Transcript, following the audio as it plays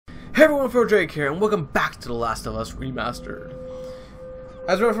Hey everyone, Ddraig here, and welcome back to The Last of Us Remastered.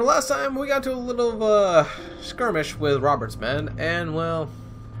 As we were from last time, we got to a little skirmish with Robert's men, and well,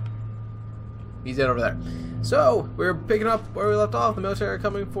 he's dead over there. So, we're picking up where we left off, the military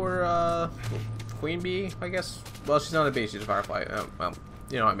coming for Queen Bee, I guess. Well, she's not a bee, she's a firefly. Well,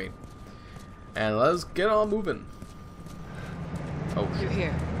 you know what I mean. And let's get on moving. Oh, you're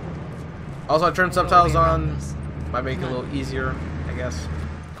here. Also, I turned subtitles on, might make it a little easier, I guess.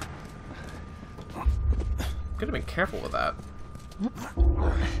 Could have been careful with that.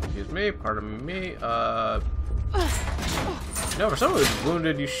 Excuse me, pardon me. No, for someone who's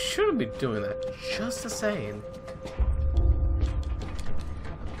wounded, you shouldn't be doing that. Just the same.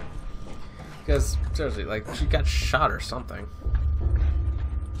 Because, seriously, like, she got shot or something.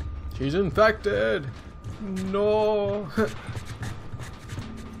 She's infected! No!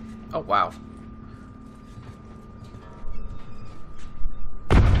 Oh, wow.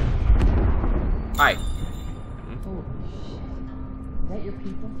 Hi. Is that your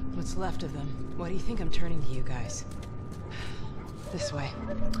people? What's left of them? Why do you think I'm turning to you guys? This way.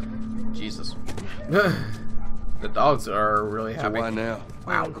 Jesus. The dogs are really happy. So why now?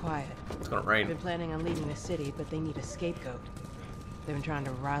 Wow. Quiet. It's gonna rain. They've been planning on leaving the city, but they need a scapegoat. They've been trying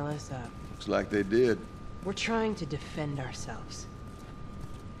to rile us up. Looks like they did. We're trying to defend ourselves.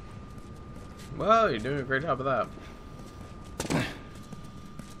 Well, you're doing a great job of that.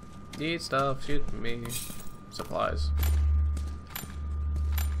 Eat stuff, shoot me. Supplies.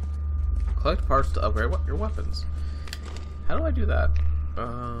 Collect parts to upgrade your weapons. How do I do that?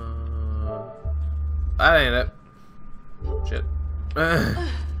 That ain't it. Shit.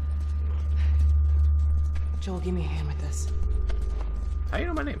 Joel, give me a hand with this. How do you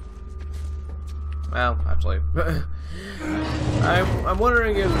know my name? Well, actually, I'm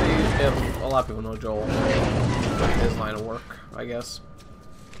wondering if a lot of people know Joel. His line of work, I guess.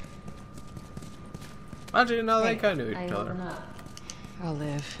 Actually, no, they kind of knew each other. I'll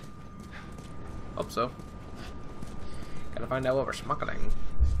live. Hope so. Gotta find out what we're smuggling.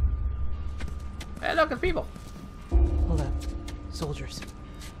 Hey, look, it's people. Hold up. Soldiers.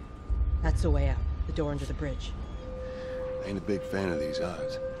 That's the way out. The door under the bridge. Ain't a big fan of these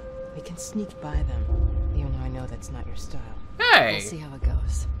odds. We can sneak by them, even though I know that's not your style. Hey! We'll see how it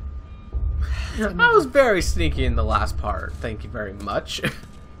goes. I was very sneaky in the last part. Thank you very much.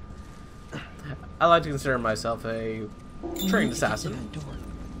 I like to consider myself a trained assassin.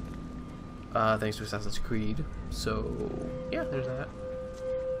 Thanks to Assassin's Creed. So, yeah, there's that.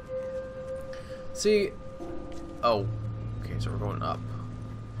 See, oh, okay, so we're going up.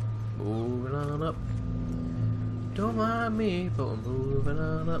 Moving on up. Don't mind me, but we're moving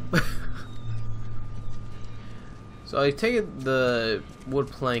on up. So I take it the wood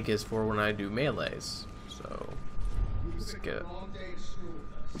plank is for when I do melees. So, let's get it.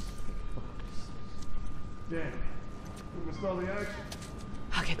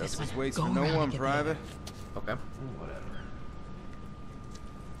 I'll get this one. Waits Go for no around one, and get Private. Okay.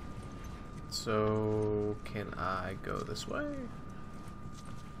 So, can I go this way?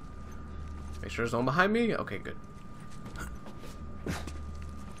 Make sure there's no one behind me? Okay, good.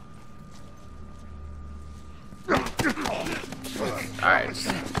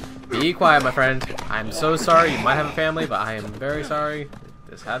 Alright, be quiet, my friend. I'm so sorry. You might have a family, but I am very sorry.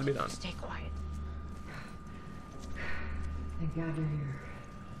 This had to be done. Stay quiet. Thank God you're here.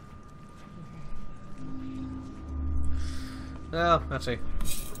 Well, actually,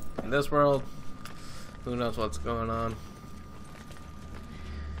 in this world, who knows what's going on.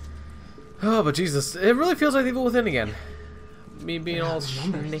 Oh, but Jesus, it really feels like Evil Within again. Me being all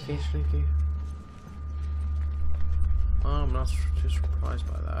sneaky. Oh, I'm not too surprised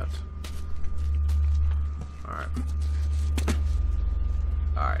by that. Alright.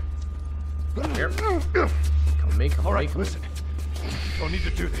 Alright. Here. Come with me, come with me. Listen. Don't need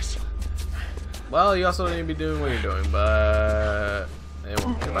to do this. Well, you also need to be doing what you're doing, but...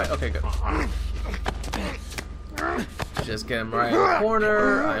 Okay, good. Just get him right in the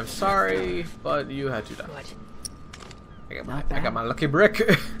corner. I'm sorry, but you had to die. I got my lucky brick.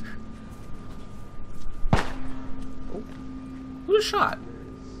 Oh. Who was shot?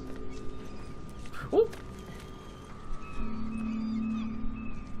 Oh.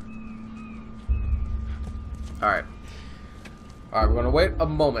 Alright. Alright, we're gonna wait a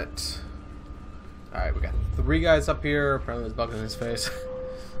moment. Alright, we got 3 guys up here. Apparently there's bugs in his face.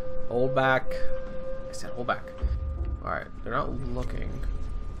 Hold back. I said hold back. Alright, they're not looking.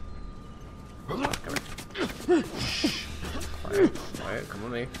 Come here. Quiet, come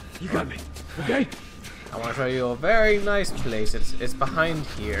with me. You got me. Okay? I want to show you a very nice place. It's behind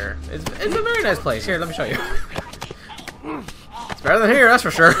here. It's a very nice place. Here, let me show you. It's better than here, that's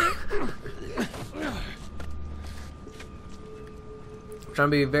for sure. trying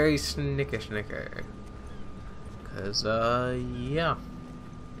to be very snicker. Cause, yeah.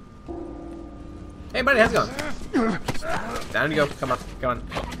 Hey, buddy, how's it going? Down you go. Come on.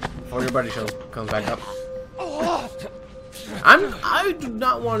 Before your buddy comes back up. I do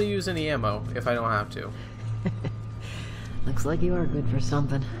not want to use any ammo if I don't have to. Looks like you are good for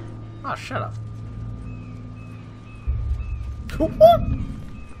something. Oh, shut up.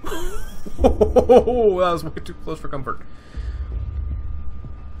 That was way too close for comfort.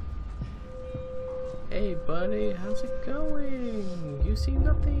 Hey, buddy, how's it going? You see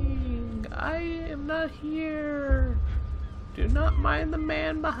nothing. I am not here. Do not mind the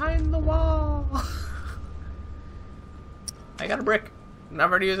man behind the wall. I got a brick.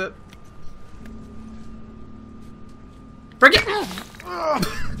 Never to use it. Brick it!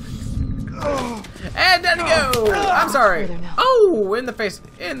 And down you go! I'm sorry. Oh, in the face.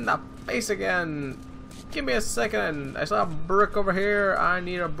 In the face again. Give me a second. I saw a brick over here. I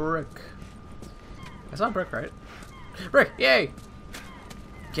need a brick. I saw a brick, right? Brick! Yay!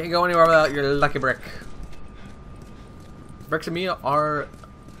 Can't go anywhere without your lucky brick. Bricks and me are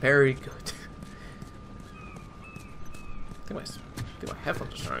very good. I think my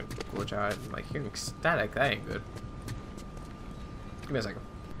headphones are starting to glitch out. I'm like hearing static. That ain't good. Give me a second.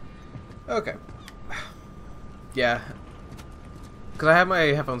 Okay. Yeah. Because I have my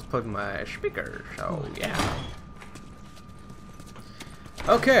headphones plugged in my speaker, so yeah.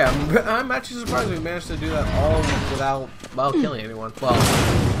 Okay, I'm actually surprised we managed to do that all without killing anyone. Well,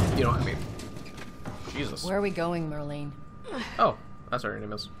 you know what I mean. Jesus. Where are we going, Merlene? Oh, that's what her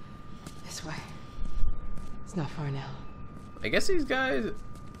name is. This way. It's not far now. I guess these guys,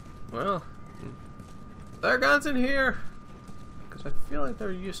 well, there are guns in here. Because I feel like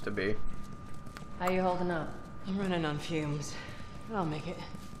there used to be. How you holding up? I'm running on fumes, but I'll make it.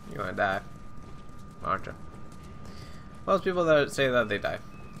 You're gonna die, aren't you? Most people that say that, they die.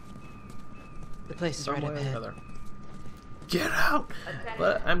 The place is right Some up way or ahead. another. Get out!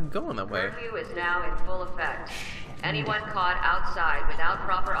 But I'm going that way. Curfew is now in full effect. Anyone caught outside without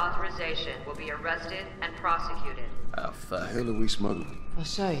proper authorization will be arrested and prosecuted. Oh, The fuck. hell are we smuggling? I'll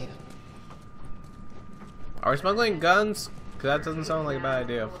show you. Are we smuggling guns? Because that doesn't sound like a bad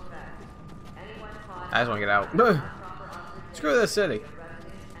idea. I just want to get out. Screw this city.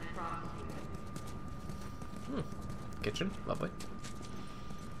 Kitchen, lovely.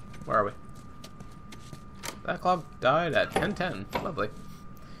 Where are we? That clock died at 10:10. Lovely.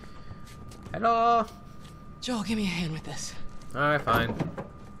 Hello. Joel, give me a hand with this. Alright, fine.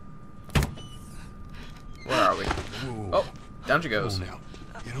 Where are we? Oh, down she goes. Now,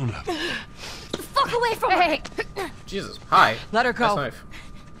 get on up. Fuck away from me! Jesus. Hi. Let her go. Nice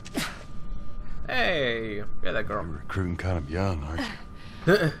knife. Hey. Yeah, that girl. You're recruiting kind of young, aren't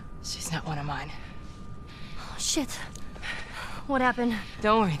you? She's not one of mine. Oh, shit. What happened?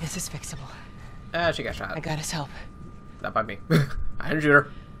 Don't worry, this is fixable. She got shot. I got his help, Not by me. I didn't shoot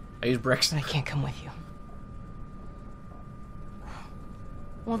her. I used bricks. but I can't come with you.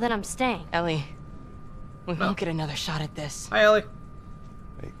 Well, then I'm staying. Ellie, we won't get another shot at this. Hi, Ellie.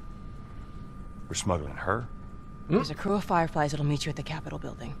 Hey, we're smuggling her? There's a crew of Fireflies that'll meet you at the Capitol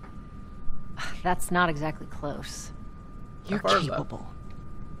building. That's not exactly close. You're far is that? capable.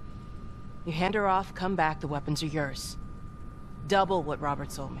 You hand her off, come back, the weapons are yours. Double what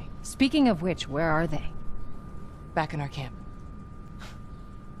Robert sold me. Speaking of which, where are they? Back in our camp.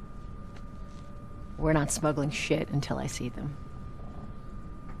 We're not smuggling shit until I see them.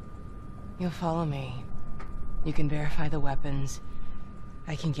 You'll follow me. You can verify the weapons.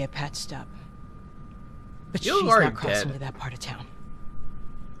 I can get patched up. But You're she's already not crossing dead. to that part of town.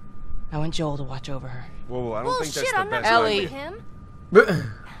 I want Joel to watch over her. Whoa, I don't think that's the I'm not best Ellie. idea. him. Jeez.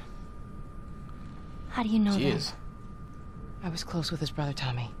 How do you know that? I was close with his brother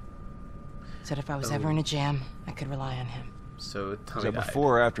Tommy. Said if I was ever in a jam, I could rely on him. So, Was Tommy that died.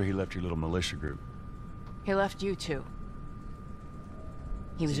 before or after he left your little militia group? He left you too.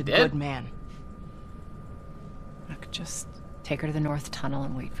 He was he a dead? good man. I could just take her to the North Tunnel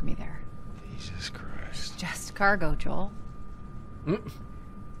and wait for me there. Jesus Christ. Just cargo, Joel. No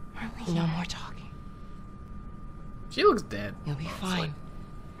more talking. She looks dead. You'll be honestly. fine.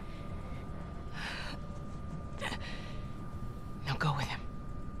 Now go with him.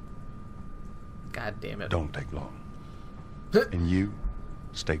 God damn it. Don't take long. And you,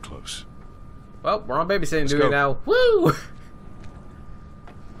 stay close. Well, we're on babysitting Let's duty go. now. Woo!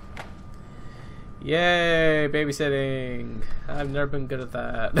 Yay, babysitting. I've never been good at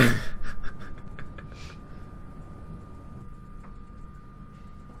that.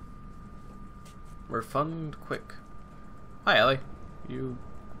 Refund quick. Hi, Ellie. You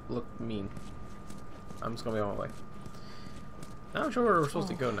look mean. I'm just gonna be on my way. Not sure where we're supposed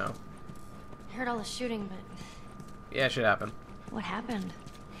to go now. I heard all the shooting, but Yeah, shit happened. what happened?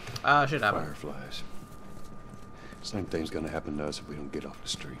 Shit happened. Fireflies. Same thing's gonna happen to us if we don't get off the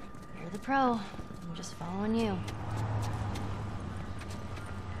street. You're the pro. I'm just following you.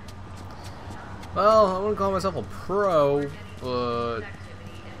 Well, I wouldn't call myself a pro, but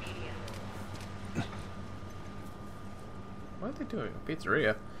what are they doing?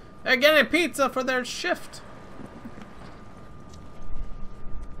 Pizzeria. They're getting pizza for their shift.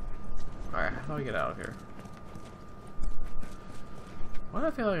 Alright, how do I get out of here? Why do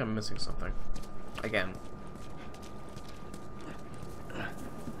I feel like I'm missing something? Again.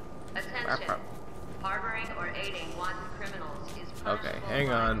 Attention. Harboring or aiding wanted criminals is punishable Okay, hang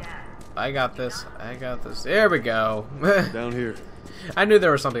by on. death. I got this. I got this. There we go. Down here. I knew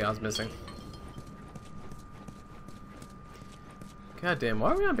there was something I was missing. God damn,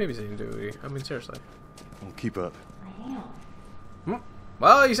 why are we on babysitting duty? I mean, seriously. We'll keep up.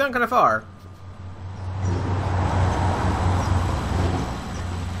 Well, you sound kind of far.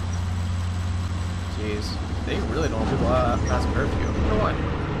 Jeez, they really don't want people past curfew. You know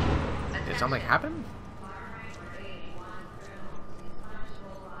what? Did something happen?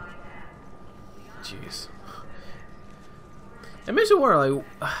 Jeez. It makes me wonder,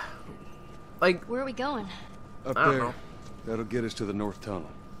 like, Where are we going? Up I don't there. know. That'll get us to the north tunnel.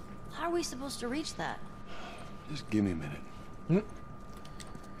 How are we supposed to reach that? Just give me a minute.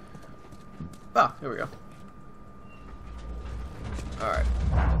 Ah, here we go. Alright.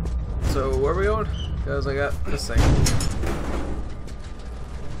 So, where are we going? Because I got this thing.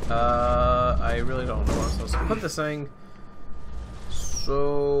 I really don't know where I'm supposed to put this thing.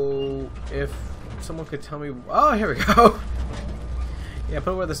 So, if someone could tell me... Oh, here we go! Yeah,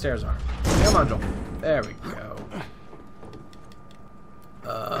 put it where the stairs are. Come on, Joel. There we go.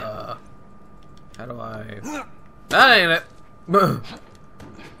 How do I... That ain't it!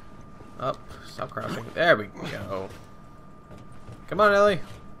 Up. Stop crouching. There we go. Come on, Ellie.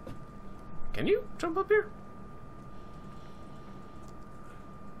 Can you jump up here?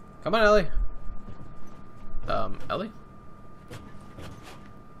 Come on, Ellie. Ellie?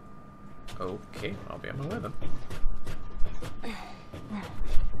 Okay, I'll be on my way then.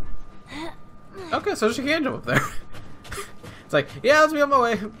 Okay, so she can jump up there. It's like, yeah, let's be on my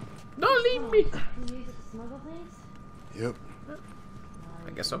way. Don't leave me. You use it to smuggle things? Yep. I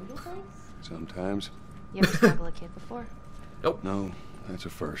guess so. Sometimes. You ever smuggle a kid before? Nope. No, that's a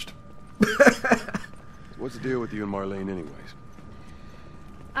first. What's the deal with you and Marlene anyways?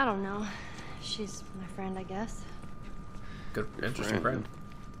 I don't know. She's my friend, I guess. Good, interesting friend.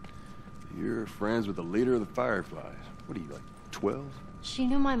 You're friends with the leader of the Fireflies. What are you, like 12? She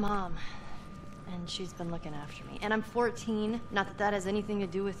knew my mom, and she's been looking after me. And I'm 14. Not that that has anything to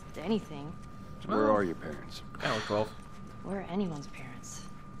do with anything. So where are your parents? I was 12. We're anyone's parents.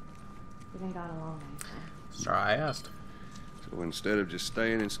 We've been gone a long time. Sorry, I asked. So instead of just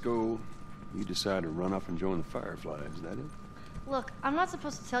staying in school, you decide to run off and join the Fireflies, is that it? Look, I'm not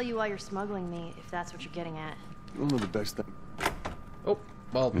supposed to tell you why you're smuggling me, if that's what you're getting at. You don't know the best thing. Oh,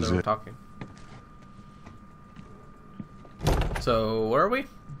 well, Is they were it? talking. So, where are we?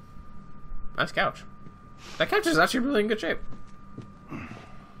 Nice couch. That couch is actually really in good shape. Maybe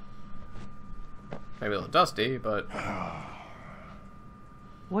a little dusty, but...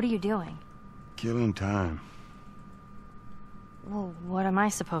 What are you doing? Killing time. Well, what am I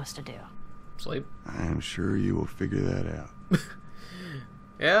supposed to do? Sleep. I am sure you will figure that out.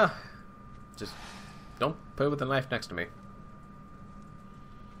 Yeah. Just don't put it with a knife next to me.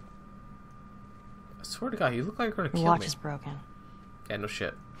 I swear to God, you look like you're gonna The kill watch me. is broken. Yeah, no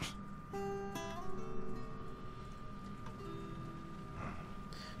shit.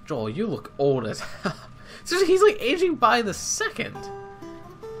 Joel, you look old as hell. Seriously, he's like aging by the second.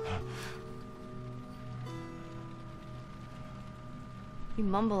 You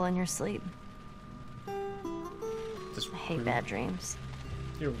mumble in your sleep. Just I hate bad dreams.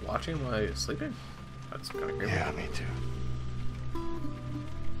 You're watching while you're sleeping? That's kind of creepy. Yeah, me too.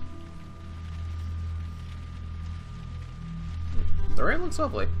 The rain looks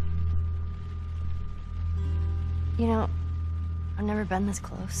lovely. You know, I've never been this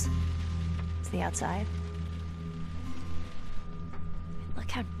close to the outside. Look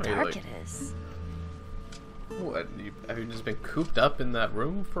how Are you, dark like- it is. What? Have you just been cooped up in that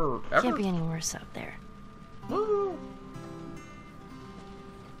room forever? Can't be any worse out there, Woo.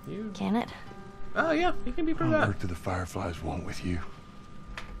 You? can it? Oh yeah, you can be pretty What bad. work do the Fireflies want with you?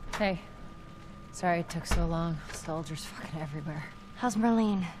 Hey. Sorry it took so long. Soldiers fucking everywhere. How's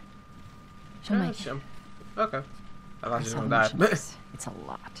Marlene? She'll Yeah, make it. Okay. I thought That's you how were much gonna it die. is. It's a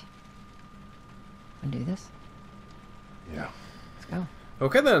lot. Wanna do this? Yeah. Go.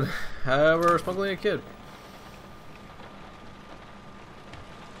 Okay then, we're smuggling a kid.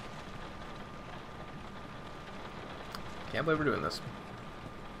 Can't believe we're doing this.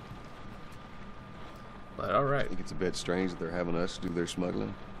 But I alright. think it's a bit strange that they're having us do their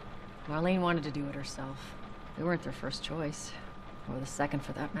smuggling. Marlene wanted to do it herself. We weren't their first choice. Or the second,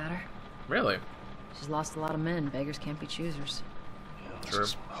 for that matter. Really? She's lost a lot of men. Beggars can't be choosers. Let's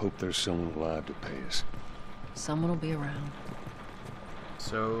just hope there's someone alive to pay us. Someone will be around.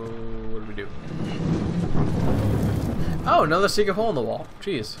 So, what do we do? Oh, another secret hole in the wall.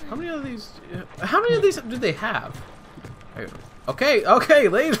 Jeez. How many of these do they have? Okay, okay,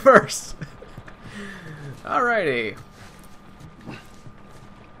 ladies first. Alrighty.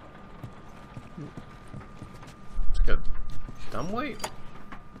 It's good. Dumb weight.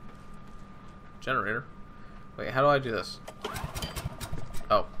 Generator. Wait, how do I do this?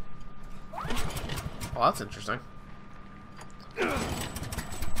 Oh. Oh, that's interesting.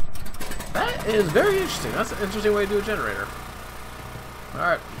 That is very interesting. That's an interesting way to do a generator.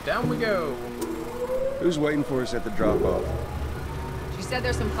 Alright, down we go. Who's waiting for us at the drop-off? She said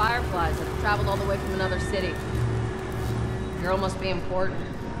there's some fireflies that have traveled all the way from another city. Girl must be important.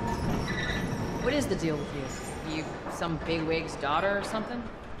 What is the deal with you? You some bigwig's daughter or something?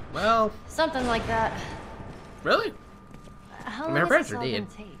 Well, Something like that. really? How I mean, long her is parents this are all dead.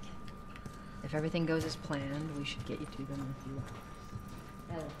 gonna take? If everything goes as planned, we should get you to them if you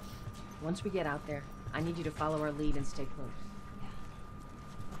want. Once we get out there, I need you to follow our lead and stay close.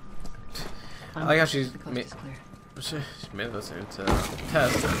 I like how she's The coast is clear. she made this into a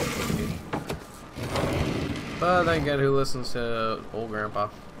test. But then again, who listens to old grandpa?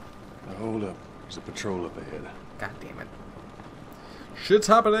 Now hold up. There's a patrol up ahead. God damn it. Shit's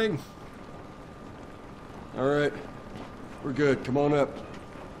happening. Alright. We're good. Come on up.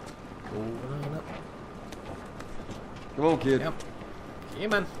 Going on up. Come on, kid. Yep. Yeah,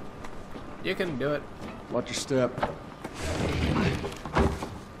 man. You can do it. Watch your step.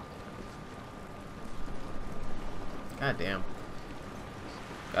 God damn.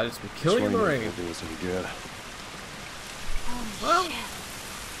 God, it's been killing in the Swing rain. won't do us any good. Well,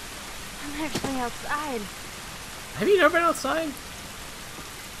 I'm actually outside. have you never been outside?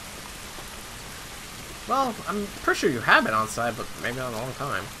 Well, I'm pretty sure you have been outside, but maybe not in a long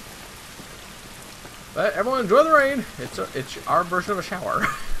time. But everyone enjoy the rain. It's our version of a shower.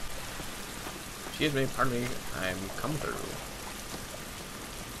 Excuse me, pardon me. I'm coming through.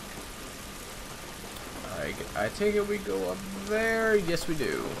 I take it we go up there. Yes, we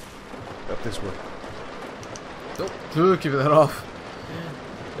do. Up this way. Nope. Keep that off.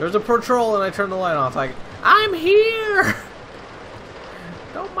 There's a patrol and I turn the light off. Like, I'm here.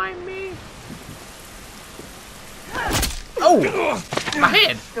 Don't mind me. Oh, my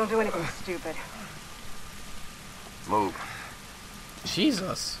head. Don't do anything stupid. Move.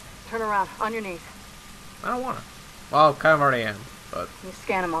 Jesus. Turn around, on your knees. I don't want to. Well, kind of already am, but You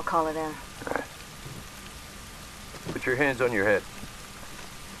scan him, I'll call it in. Put your hands on your head.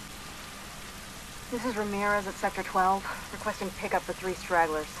 This is Ramirez at Sector 12, requesting pickup for 3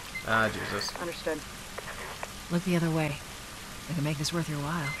 stragglers. ah, Jesus. Understood. Look the other way. We can make this worth your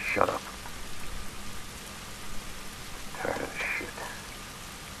while. Shut up. Tired of this shit.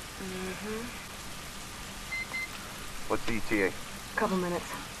 Mm-hmm. What's the ETA? Couple minutes.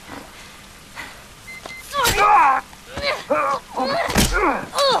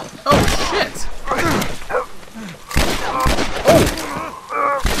 Oh shit! Oh!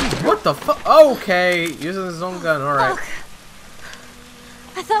 What the fuck? Okay, using his own gun. All right. Look.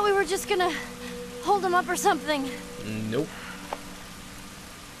 I thought we were just gonna hold him up or something. Nope.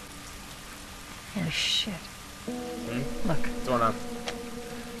 Oh, shit. Look. What's going on?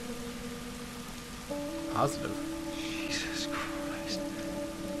 Positive. Jesus Christ.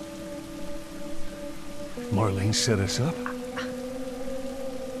 Marlene set us up.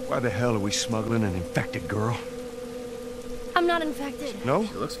 Why the hell are we smuggling an infected girl? I'm not infected. No?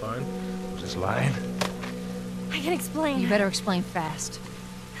 She looks fine. Just lying. I can explain. You better explain fast.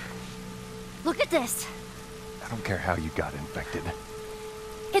 Look at this. I don't care how you got infected.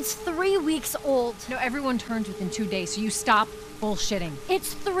 It's 3 weeks old. No, everyone turns within 2 days, so you stop bullshitting.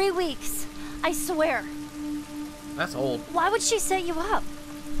 It's 3 weeks. I swear. That's old. Why would she set you up?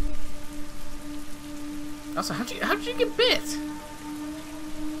 Also, how'd you get bit?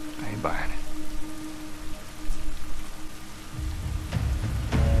 I ain't buying it.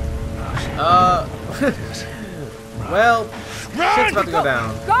 Well, shit's about to go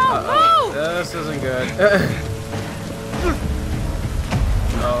down. Go, move! This isn't good.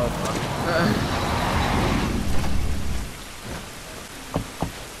 Oh, fuck.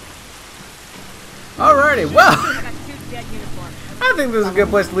 Alrighty, well. I got 2 dead uniforms. I think this is a good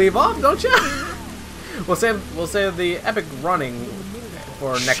place to leave off, don't you? We'll save the epic running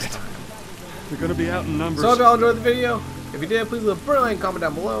for next time. They're gonna be out in numbers. So I hope y'all enjoyed the video. If you did, please leave a brilliant comment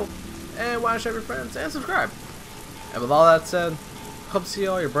down below. And why not share with your friends and subscribe. And with all that said, hope to see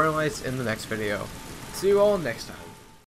all your burning lights in the next video. See you all next time.